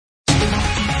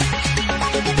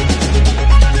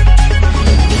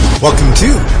Welcome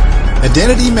to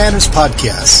Identity Matters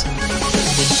Podcast.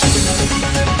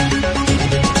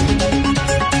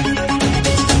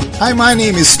 Hi, my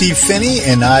name is Steve Finney,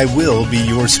 and I will be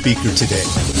your speaker today.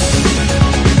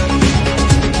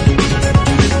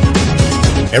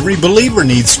 Every believer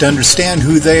needs to understand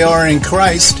who they are in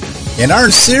Christ, and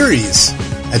our series,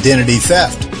 Identity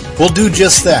Theft, will do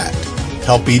just that.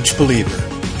 Help each believer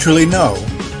truly know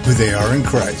who they are in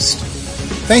Christ.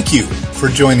 Thank you for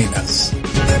joining us.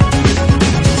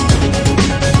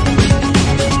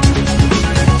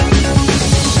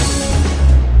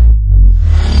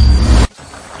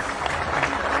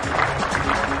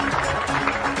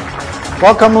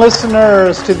 Welcome,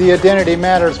 listeners, to the Identity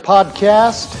Matters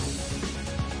podcast.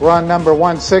 We're on number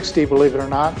 160, believe it or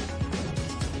not.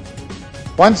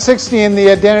 160 in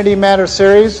the Identity Matters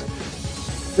series.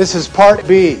 This is part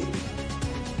B.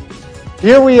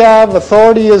 Here we have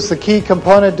authority is the key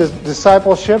component to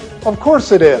discipleship. Of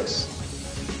course it is.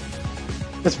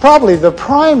 It's probably the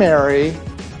primary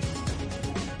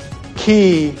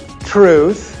key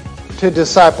truth to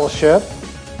discipleship,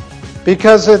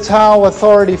 because it's how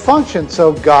authority functions.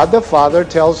 So God the Father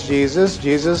tells Jesus,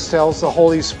 Jesus tells the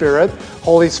Holy Spirit,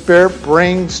 Holy Spirit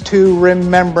brings to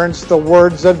remembrance the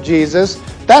words of Jesus.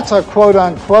 That's a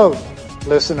quote-unquote,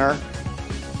 listener.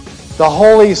 The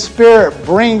Holy Spirit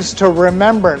brings to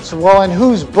remembrance. Well, in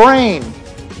whose brain?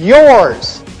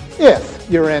 Yours, if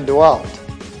you're indwelt.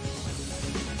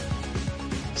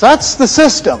 So that's the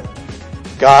system.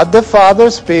 God the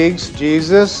Father speaks,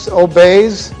 Jesus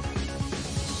obeys,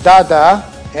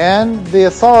 and the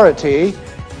authority,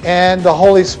 and the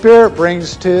Holy Spirit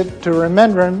brings to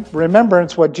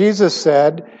remembrance what Jesus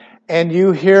said, and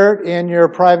you hear it in your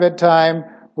private time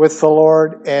with the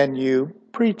Lord, and you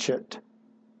preach it.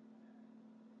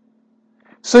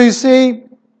 So you see,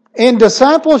 in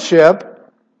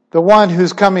discipleship, the one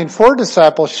who's coming for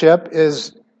discipleship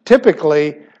is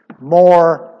typically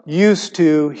more used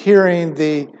to hearing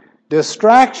the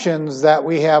distractions that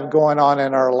we have going on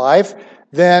in our life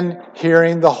than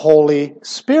hearing the Holy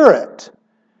Spirit.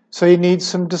 So you need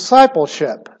some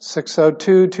discipleship.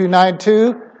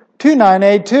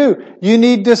 602-292-2982. You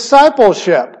need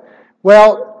discipleship.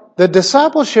 Well, the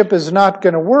discipleship is not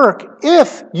going to work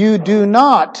if you do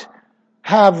not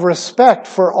have respect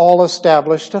for all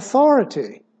established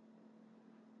authority.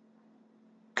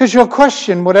 Because you'll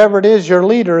question whatever it is your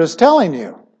leader is telling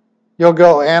you. You'll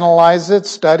go analyze it,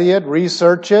 study it,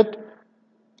 research it,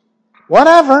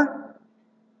 whatever.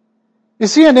 You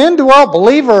see, an indwelt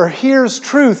believer hears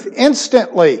truth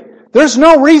instantly. There's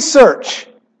no research.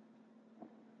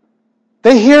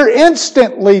 They hear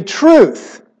instantly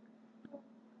truth.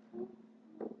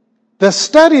 The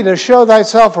study to show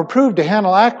thyself approved to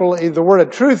handle accurately the word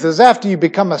of truth is after you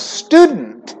become a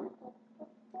student.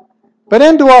 But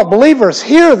indwelt believers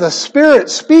hear the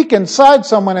Spirit speak inside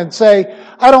someone and say,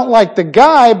 I don't like the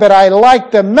guy, but I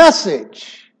like the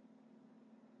message.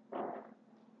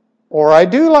 Or I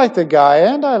do like the guy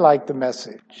and I like the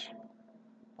message.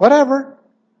 Whatever.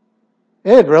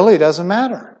 It really doesn't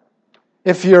matter.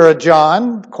 If you're a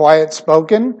John,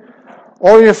 quiet-spoken,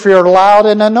 or if you're loud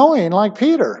and annoying like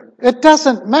Peter, it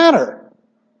doesn't matter.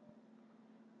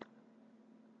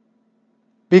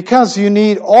 Because you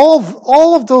need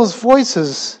all of those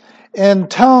voices and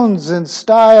tones and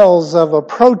styles of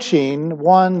approaching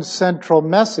one central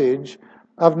message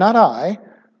of not I,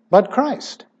 but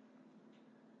Christ.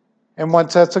 And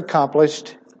once that's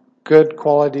accomplished, good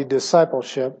quality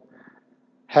discipleship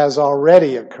has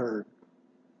already occurred.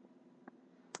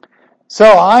 So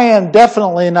I am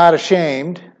definitely not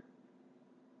ashamed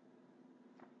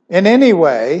in any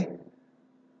way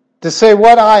to say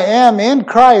what I am in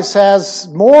Christ has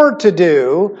more to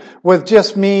do with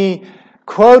just me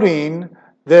quoting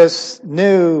this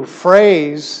new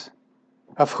phrase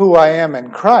of who I am in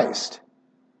Christ.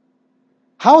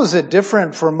 How is it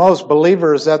different for most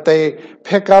believers that they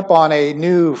pick up on a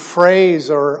new phrase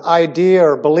or idea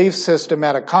or belief system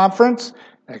at a conference,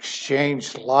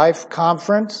 Exchange Life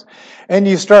conference, and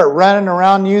you start running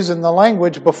around using the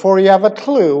language before you have a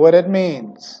clue what it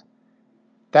means?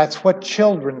 That's what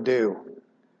children do.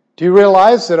 Do you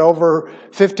realize that over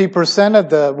 50% of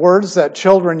the words that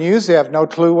children use, they have no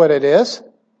clue what it is?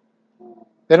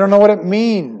 They don't know what it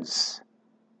means.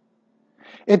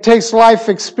 It takes life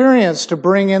experience to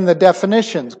bring in the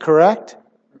definitions, correct?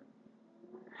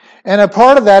 And a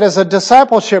part of that is a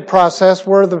discipleship process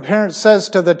where the parent says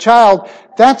to the child,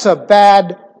 that's a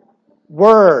bad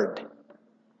word. And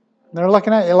they're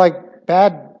looking at you like,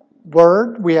 bad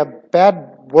word? We have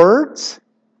bad words?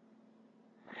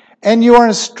 And you are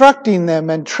instructing them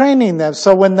and training them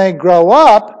so when they grow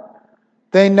up,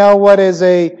 they know what is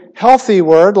a healthy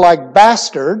word like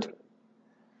bastard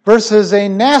versus a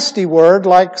nasty word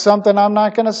like something I'm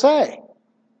not going to say.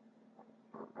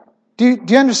 Do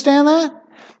you understand that?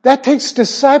 That takes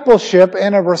discipleship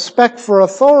and a respect for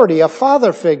authority, a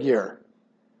father figure.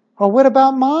 Well, what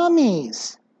about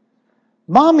mommies?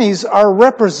 Mommies are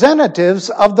representatives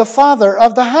of the father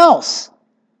of the house.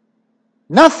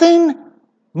 Nothing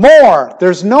more.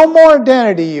 There's no more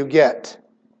identity you get.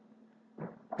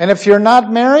 And if you're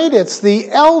not married, it's the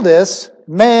eldest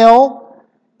male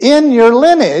in your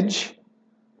lineage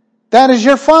that is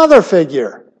your father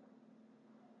figure.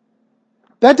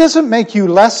 That doesn't make you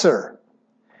lesser.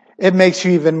 It makes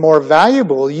you even more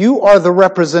valuable. You are the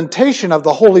representation of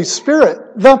the Holy Spirit,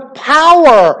 the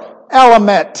power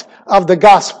element of the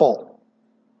gospel.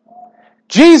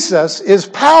 Jesus is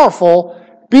powerful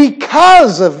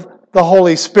because of the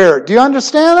Holy Spirit. Do you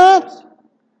understand that?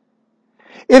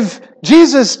 If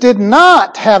Jesus did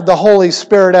not have the Holy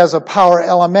Spirit as a power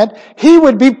element, he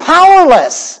would be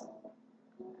powerless.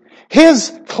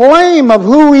 His claim of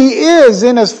who he is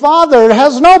in his Father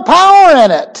has no power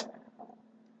in it.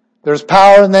 There's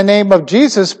power in the name of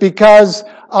Jesus because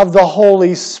of the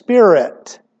Holy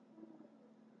Spirit.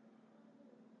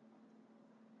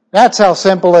 That's how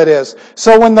simple it is.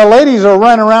 So when the ladies are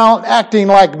running around acting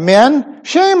like men,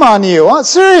 shame on you.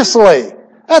 Seriously.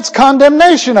 That's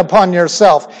condemnation upon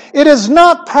yourself. It is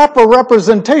not proper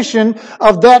representation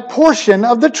of that portion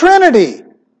of the Trinity.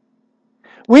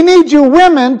 We need you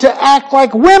women to act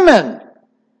like women,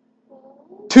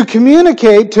 to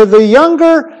communicate to the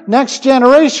younger next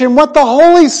generation what the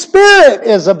Holy Spirit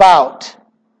is about.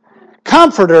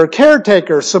 Comforter,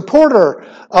 caretaker, supporter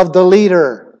of the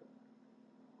leader.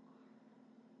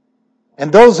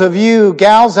 And those of you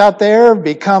gals out there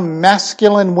become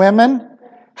masculine women,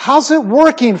 how's it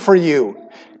working for you?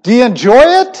 Do you enjoy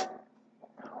it?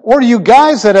 Or you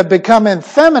guys that have become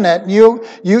effeminate,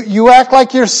 you act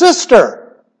like your sister.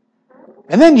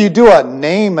 And then you do a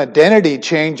name identity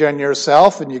change on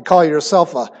yourself and you call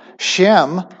yourself a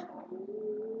Shem.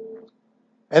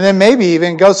 And then maybe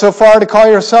even go so far to call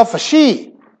yourself a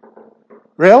she.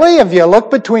 Really? Have you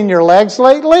looked between your legs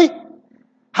lately?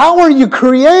 How were you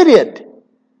created?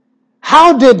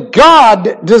 How did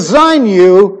God design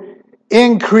you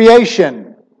in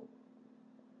creation?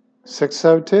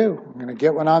 602. I'm going to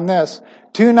get one on this.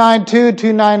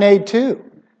 292-2982.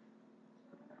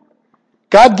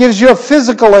 God gives you a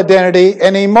physical identity,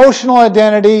 an emotional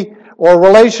identity, or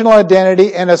relational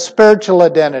identity, and a spiritual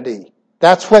identity.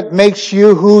 That's what makes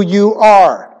you who you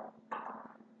are.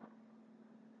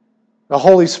 The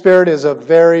Holy Spirit is a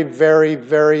very, very,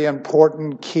 very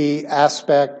important key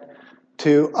aspect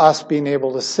to us being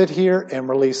able to sit here and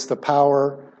release the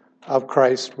power of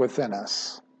Christ within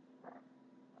us.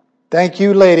 Thank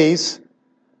you, ladies.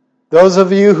 Those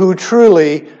of you who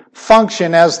truly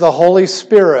function as the Holy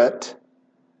Spirit,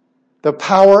 the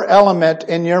power element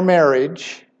in your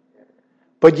marriage,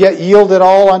 but yet yield it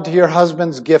all unto your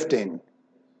husband's gifting.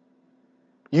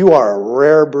 You are a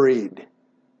rare breed.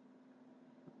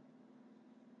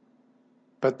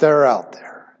 But they're out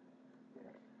there.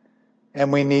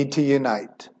 And we need to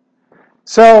unite.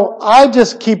 So I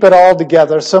just keep it all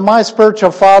together. So my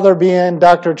spiritual father being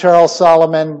Dr. Charles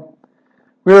Solomon,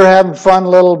 we were having fun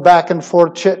little back and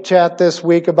forth chit chat this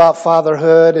week about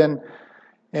fatherhood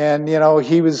and you know,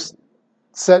 I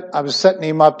was setting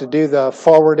him up to do the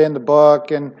forward in the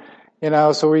book, and you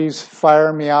know, so he's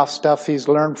firing me off stuff he's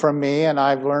learned from me and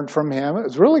I've learned from him. It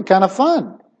was really kind of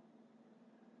fun.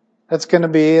 That's going to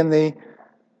be in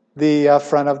the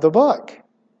front of the book.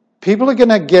 People are going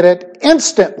to get it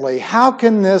instantly. How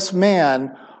can this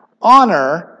man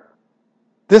honor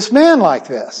this man like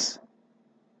this?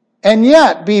 And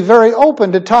yet be very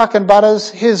open to talking about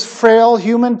his frail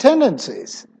human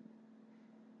tendencies.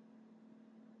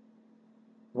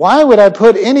 Why would I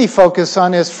put any focus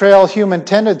on his frail human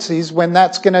tendencies when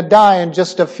that's going to die in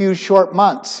just a few short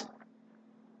months?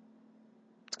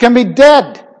 It's going to be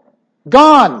dead,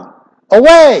 gone,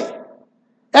 away.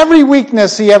 Every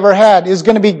weakness he ever had is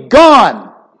going to be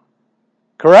gone.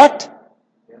 Correct?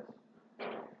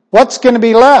 What's going to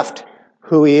be left?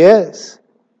 Who he is.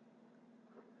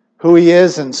 Who he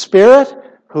is in spirit,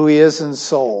 who he is in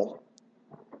soul.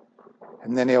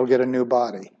 And then he'll get a new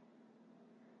body.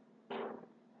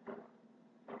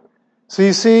 So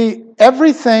you see,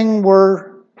 everything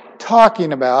we're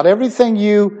talking about, everything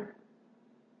you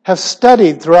have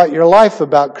studied throughout your life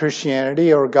about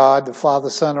Christianity or God, the Father,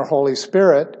 Son, or Holy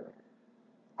Spirit,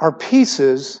 are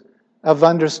pieces of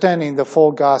understanding the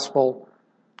full gospel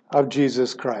of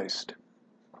Jesus Christ.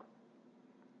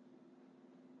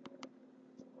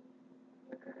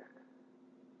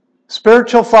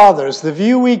 Spiritual fathers, the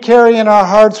view we carry in our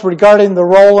hearts regarding the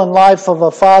role and life of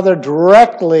a father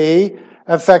directly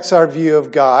affects our view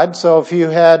of God. So if you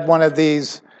had one of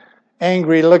these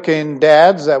angry-looking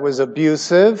dads that was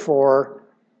abusive or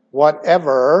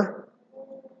whatever,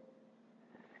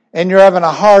 and you're having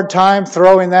a hard time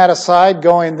throwing that aside,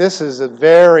 going, this is a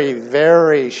very,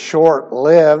 very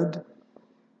short-lived,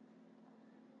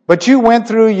 but you went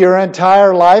through your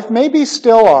entire life, maybe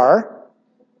still are,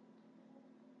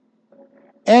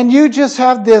 and you just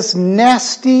have this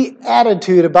nasty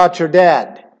attitude about your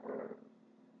dad.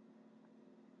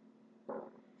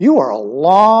 You are a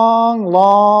long,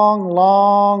 long,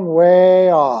 long way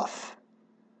off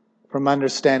from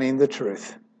understanding the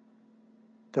truth,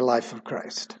 the life of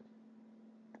Christ.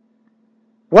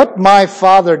 What my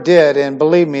father did, and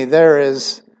believe me, there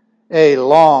is a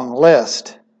long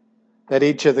list that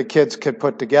each of the kids could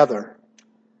put together,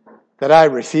 that I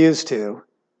refuse to,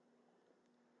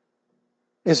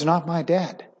 is not my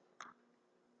dad.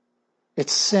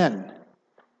 It's sin.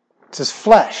 It's his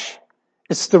flesh.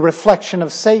 It's the reflection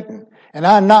of Satan. And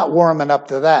I'm not warming up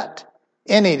to that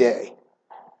any day.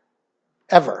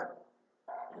 Ever.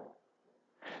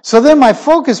 So then my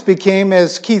focus became,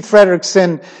 as Keith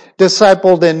Frederickson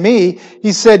discipled in me,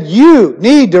 he said, you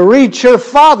need to reach your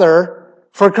father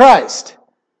for Christ.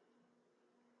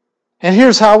 And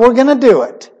here's how we're going to do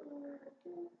it.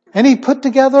 And he put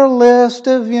together a list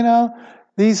of,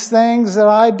 these things that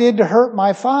I did to hurt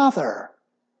my father.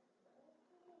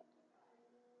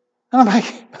 And I'm like,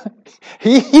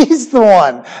 he's the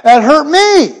one that hurt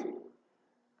me.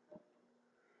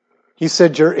 He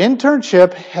said, your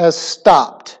internship has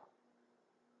stopped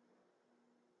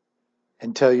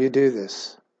until you do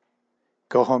this.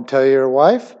 Go home, tell your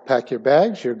wife, pack your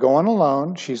bags. You're going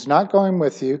alone. She's not going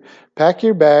with you. Pack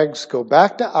your bags, go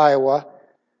back to Iowa,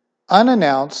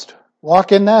 unannounced,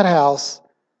 walk in that house,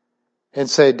 and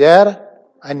say, Dad,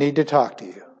 I need to talk to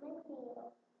you.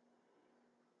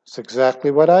 It's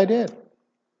exactly what I did.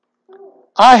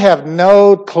 I have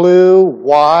no clue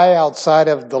why, outside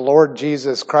of the Lord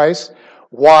Jesus Christ,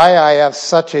 why I have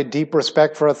such a deep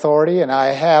respect for authority, and I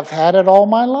have had it all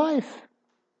my life.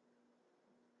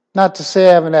 Not to say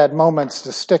I haven't had moments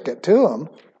to stick it to him,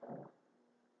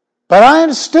 but I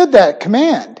understood that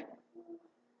command.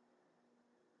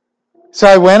 So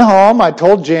I went home, I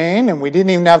told Jane, and we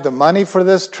didn't even have the money for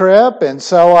this trip, and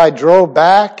so I drove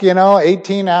back,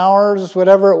 18 hours,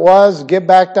 whatever it was, get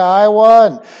back to Iowa,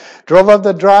 and drove up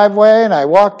the driveway, and I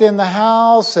walked in the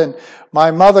house, and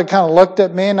my mother kind of looked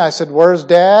at me, and I said, where's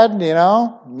Dad?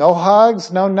 No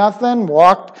hugs, no nothing.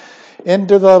 Walked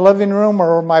into the living room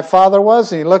where my father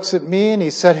was, and he looks at me, and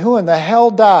he said, who in the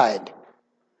hell died?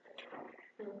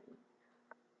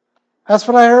 That's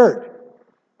what I heard.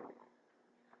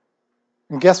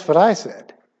 And guess what I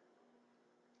said?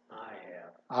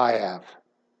 I have.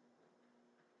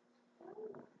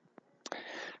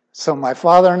 So my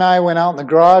father and I went out in the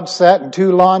garage, sat in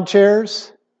 2 lawn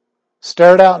chairs,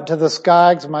 stared out into the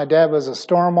sky because my dad was a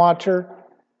storm watcher.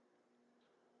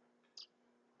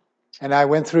 And I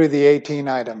went through the 18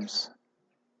 items.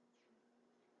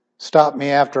 Stopped me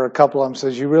after a couple of them,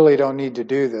 says, you really don't need to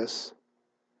do this.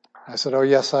 I said, oh,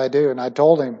 yes, I do. And I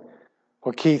told him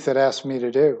what Keith had asked me to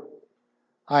do.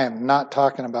 I am not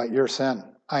talking about your sin.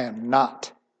 I am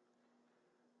not.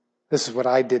 This is what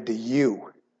I did to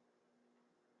you.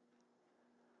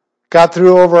 Got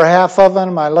through over half of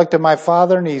them. I looked at my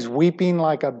father, and he's weeping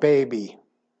like a baby.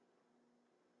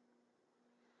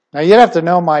 Now, you'd have to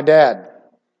know my dad.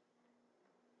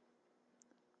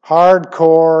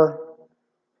 Hardcore,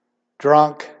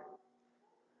 drunk,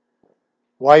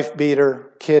 wife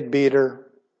beater, kid beater,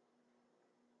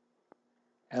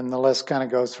 and the list kind of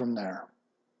goes from there.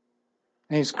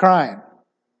 And he's crying.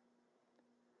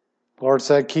 The Lord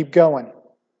said, keep going.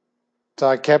 So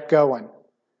I kept going.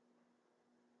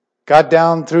 Got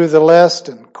down through the list,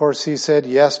 and of course he said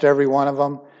yes to every one of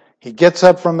them. He gets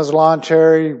up from his lawn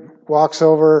chair, he walks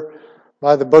over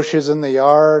by the bushes in the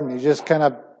yard, and he's just kind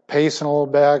of pacing a little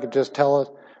bit. I could just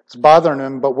tell it's bothering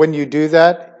him. But when you do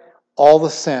that, all the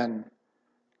sin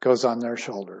goes on their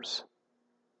shoulders.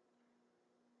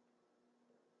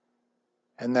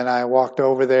 And then I walked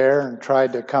over there and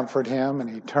tried to comfort him, and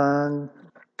he turned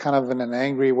kind of in an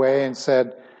angry way and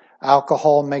said,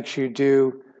 alcohol makes you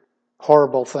do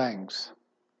horrible things.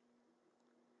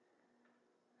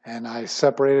 And I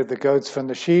separated the goats from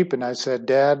the sheep, and I said,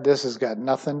 Dad, this has got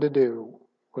nothing to do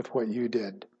with what you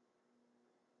did.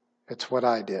 It's what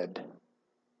I did.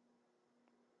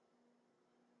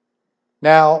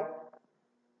 Now,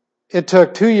 it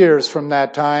took 2 years from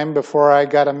that time before I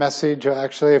got a message,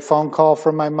 actually a phone call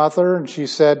from my mother, and she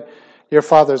said, your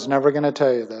father's never going to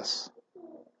tell you this.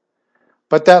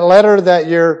 But that letter that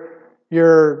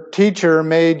your teacher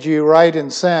made you write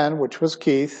and send, which was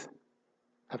Keith,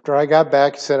 after I got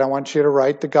back, he said, I want you to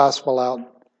write the gospel out,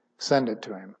 send it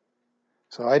to him.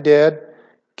 So I did,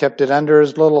 kept it under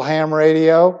his little ham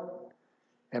radio.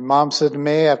 And Mom said to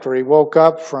me, after he woke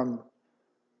up from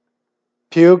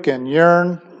puke and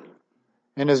urine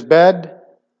in his bed,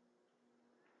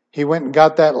 he went and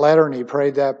got that letter and he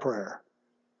prayed that prayer.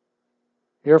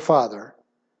 Your father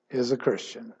is a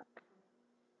Christian.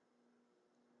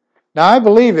 Now I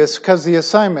believe it's because the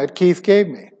assignment Keith gave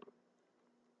me.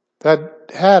 That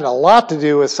had a lot to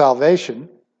do with salvation,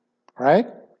 right?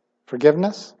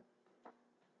 Forgiveness.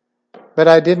 But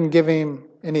I didn't give him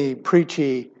any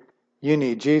preachy, you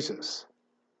need Jesus.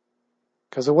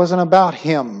 Because it wasn't about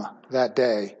him that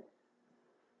day.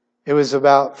 It was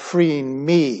about freeing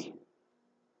me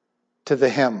to the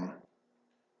him.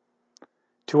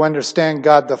 To understand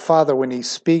God the Father, when he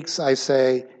speaks, I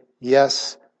say,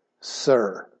 yes,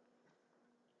 sir.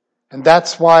 And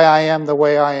that's why I am the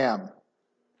way I am.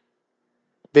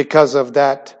 Because of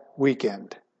that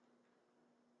weekend.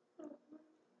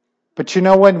 But you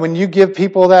know what? When you give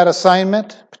people that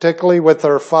assignment, particularly with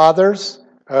their fathers,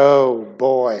 oh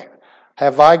boy,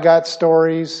 have I got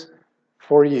stories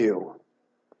for you.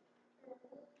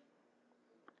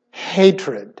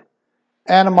 Hatred,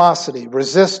 animosity,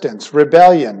 resistance,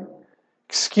 rebellion,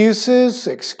 excuses.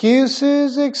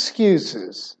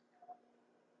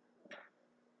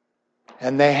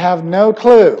 And they have no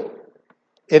clue.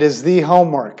 It is the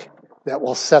homework that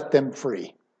will set them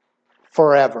free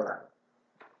forever.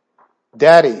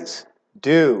 Daddies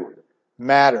do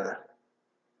matter.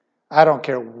 I don't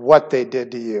care what they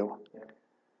did to you.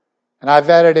 And I've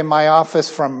had it in my office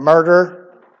from murder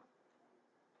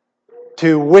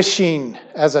to wishing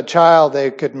as a child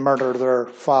they could murder their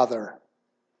father.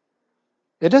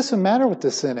 It doesn't matter what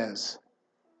the sin is.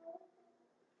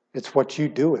 It's what you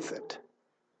do with it.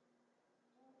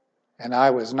 And I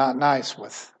was not nice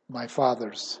with my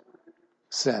father's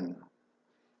sin.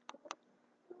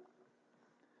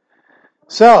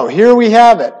 So, here we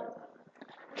have it.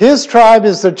 His tribe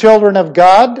is the children of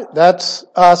God. That's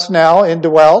us now,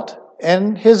 indwelt,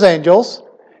 and his angels.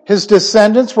 His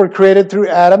descendants were created through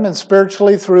Adam and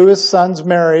spiritually through his son's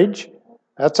marriage.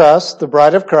 That's us, the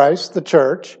bride of Christ, the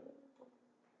church.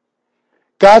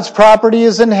 God's property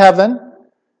is in heaven,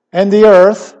 and the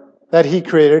earth that he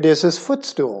created is his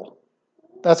footstool.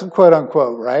 That's a quote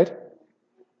unquote, right?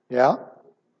 Yeah.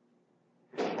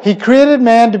 He created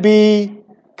man to be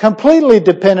completely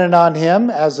dependent on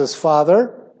him as his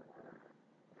father.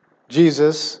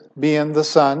 Jesus being the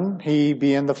Son, he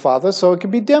being the Father. So it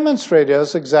can be demonstrated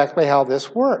as exactly how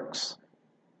this works.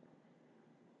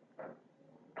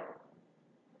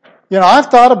 You know, I've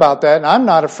thought about that, and I'm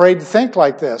not afraid to think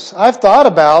like this. I've thought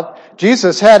about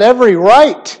Jesus had every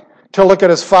right to look at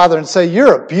his Father and say,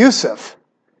 you're abusive.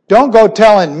 Don't go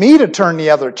telling me to turn the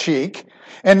other cheek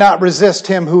and not resist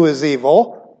him who is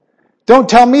evil. Don't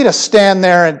tell me to stand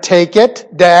there and take it,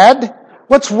 Dad.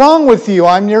 What's wrong with you?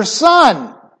 I'm your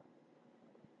son.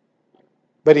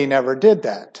 But he never did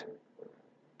that.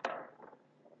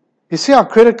 You see how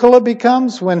critical it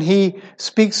becomes when he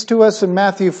speaks to us in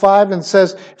Matthew 5 and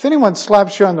says, if anyone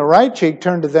slaps you on the right cheek,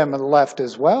 turn to them on the left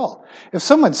as well. If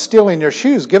someone's stealing your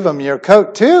shoes, give them your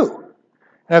coat too.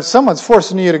 And if someone's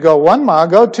forcing you to go 1 mile,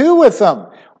 go 2 with them.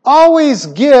 Always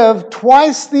give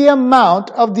twice the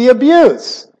amount of the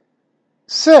abuse.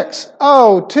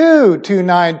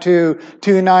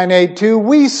 602-292-2982.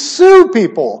 We sue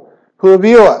people who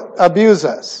abuse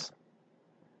us.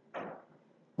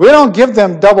 We don't give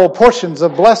them double portions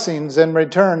of blessings in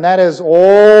return. That is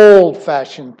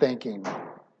old-fashioned thinking.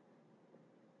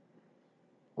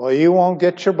 Well, you won't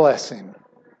get your blessing.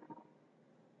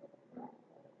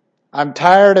 I'm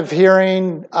tired of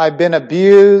hearing I've been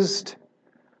abused.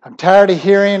 I'm tired of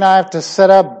hearing I have to set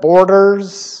up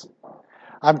borders.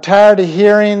 I'm tired of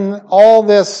hearing all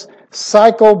this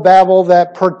psychobabble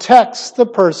that protects the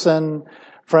person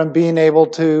from being able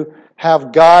to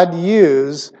have God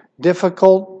use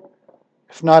difficult,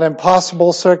 if not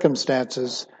impossible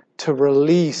circumstances to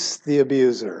release the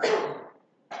abuser.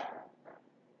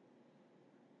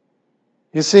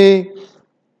 You see,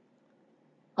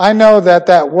 I know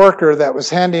that worker that was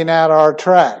handing out our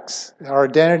tracts, our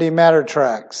Identity Matter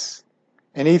tracts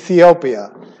in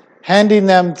Ethiopia, handing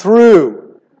them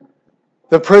through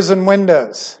the prison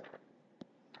windows.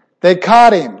 They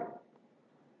caught him.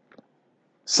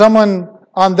 Someone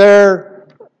on their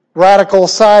radical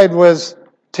side was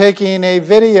taking a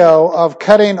video of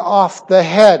cutting off the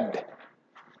head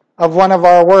of one of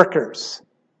our workers.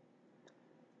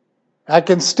 I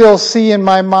can still see in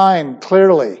my mind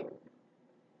clearly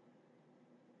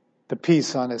the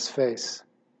peace on his face.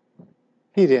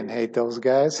 He didn't hate those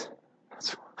guys.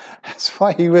 That's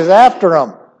why he was after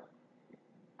them.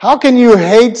 How can you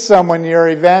hate someone you're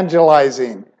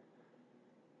evangelizing?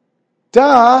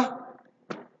 Duh.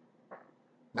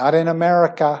 Not in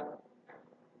America.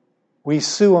 We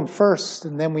sue them first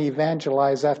and then we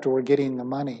evangelize after we're getting the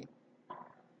money.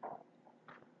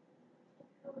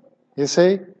 You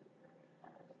see?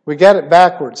 We get it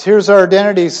backwards. Here's our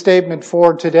identity statement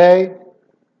for today.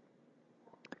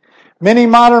 Many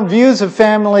modern views of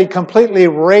family completely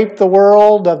rape the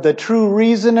world of the true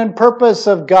reason and purpose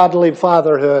of godly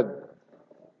fatherhood,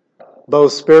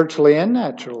 both spiritually and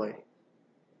naturally.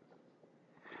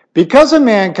 Because of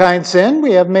mankind's sin,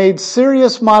 we have made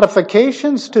serious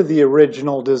modifications to the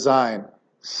original design.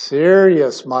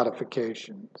 Serious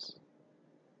modifications.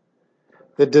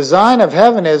 The design of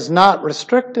heaven is not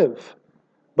restrictive,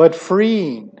 but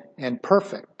freeing and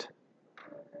perfect.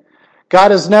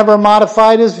 God has never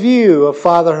modified his view of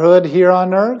fatherhood here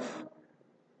on earth.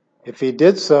 If he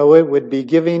did so, it would be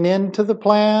giving in to the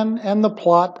plan and the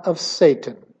plot of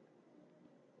Satan.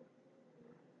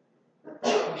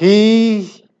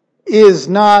 He is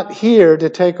not here to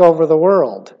take over the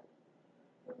world.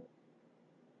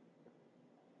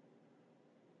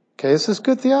 Okay, this is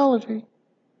good theology.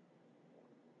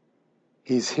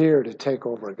 He's here to take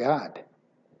over God.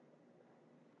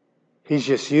 He's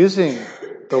just using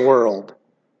the world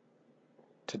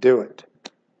to do it.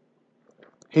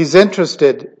 He's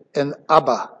interested in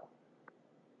Abba,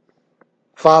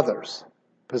 Father's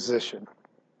position.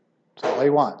 That's all he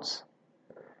wants.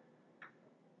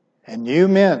 And you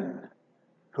men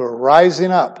who are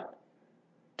rising up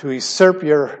to usurp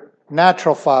your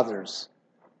natural fathers,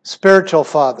 spiritual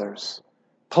fathers,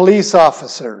 police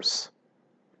officers,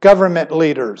 government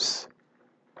leaders,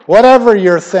 whatever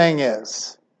your thing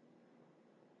is,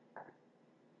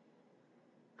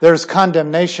 there's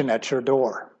condemnation at your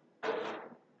door.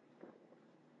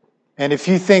 And if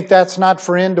you think that's not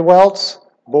for indwelts,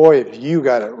 boy, have you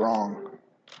got it wrong.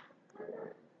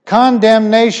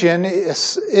 Condemnation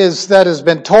is that has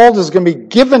been told is going to be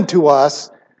given to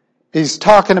us. He's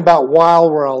talking about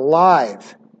while we're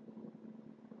alive.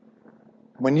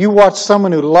 When you watch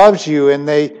someone who loves you and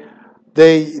they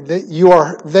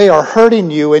are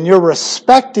hurting you and you're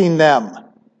respecting them,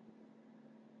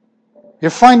 you're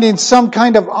finding some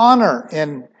kind of honor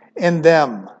in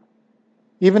them,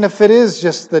 even if it is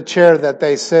just the chair that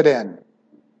they sit in.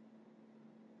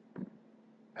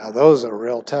 Now those are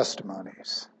real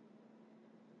testimonies.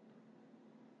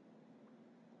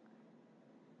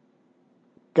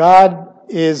 God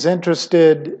is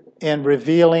interested in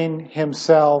revealing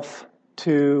himself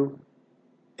to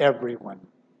everyone.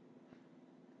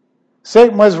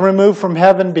 Satan was removed from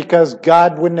heaven because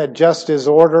God wouldn't adjust his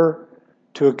order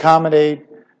to accommodate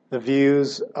the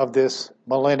views of this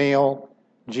millennial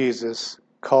Jesus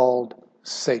called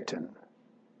Satan.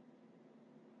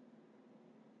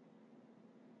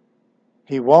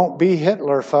 He won't be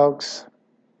Hitler, folks.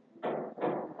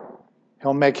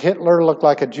 He'll make Hitler look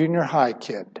like a junior high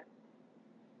kid.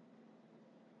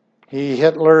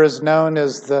 Hitler is known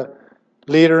as the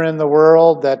leader in the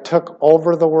world that took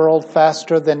over the world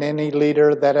faster than any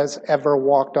leader that has ever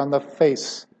walked on the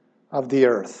face of the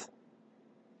earth.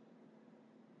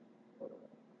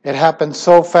 It happened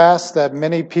so fast that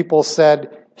many people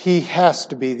said he has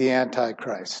to be the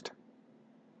Antichrist.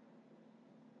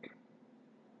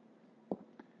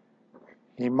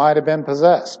 He might have been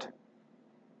possessed,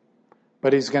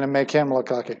 but he's going to make him look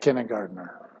like a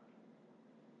kindergartner.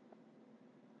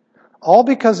 All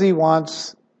because he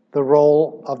wants the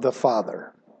role of the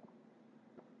father.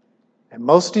 And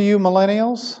most of you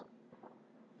millennials,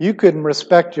 you couldn't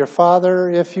respect your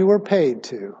father if you were paid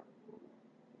to.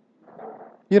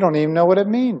 You don't even know what it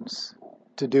means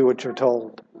to do what you're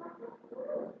told.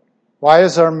 Why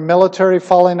is our military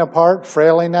falling apart,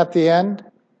 frailing at the end?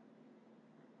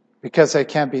 Because they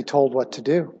can't be told what to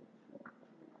do.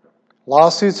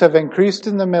 Lawsuits have increased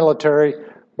in the military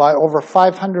by over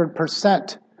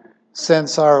 500%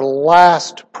 since our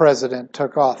last president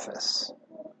took office.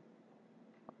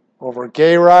 Over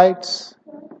gay rights,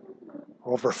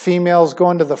 over females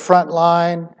going to the front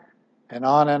line, and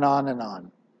on and on and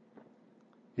on.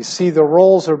 You see, the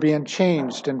roles are being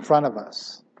changed in front of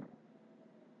us.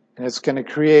 And it's going to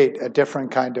create a different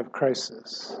kind of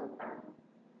crisis.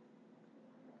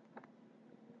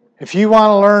 If you want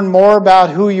to learn more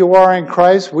about who you are in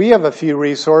Christ, we have a few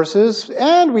resources,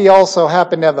 and we also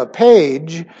happen to have a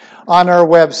page on our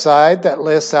website that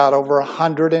lists out over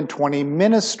 120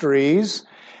 ministries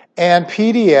and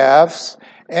PDFs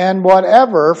and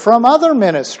whatever from other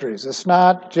ministries. It's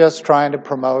not just trying to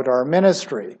promote our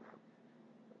ministry.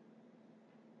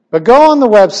 But go on the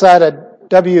website at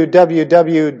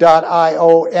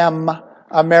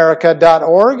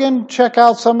www.iomamerica.org and check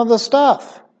out some of the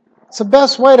stuff. It's the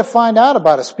best way to find out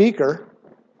about a speaker.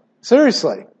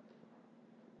 Seriously.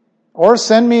 Or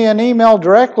send me an email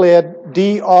directly at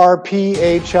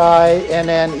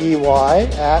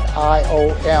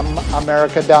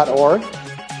drphinney@iomamerica.org.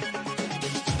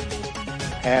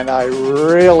 And I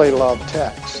really love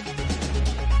text.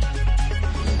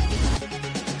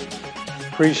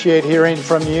 Appreciate hearing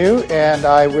from you, and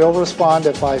I will respond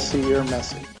if I see your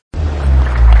message.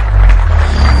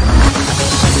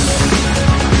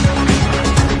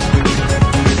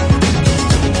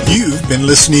 You've been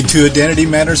listening to Identity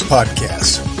Matters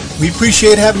Podcast. We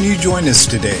appreciate having you join us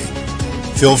today.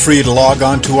 Feel free to log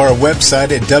on to our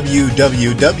website at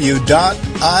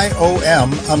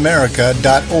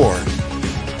www.iomamerica.org.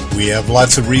 We have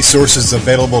lots of resources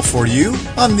available for you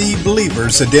on the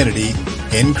believer's identity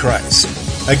in Christ.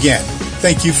 Again,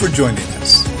 thank you for joining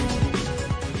us.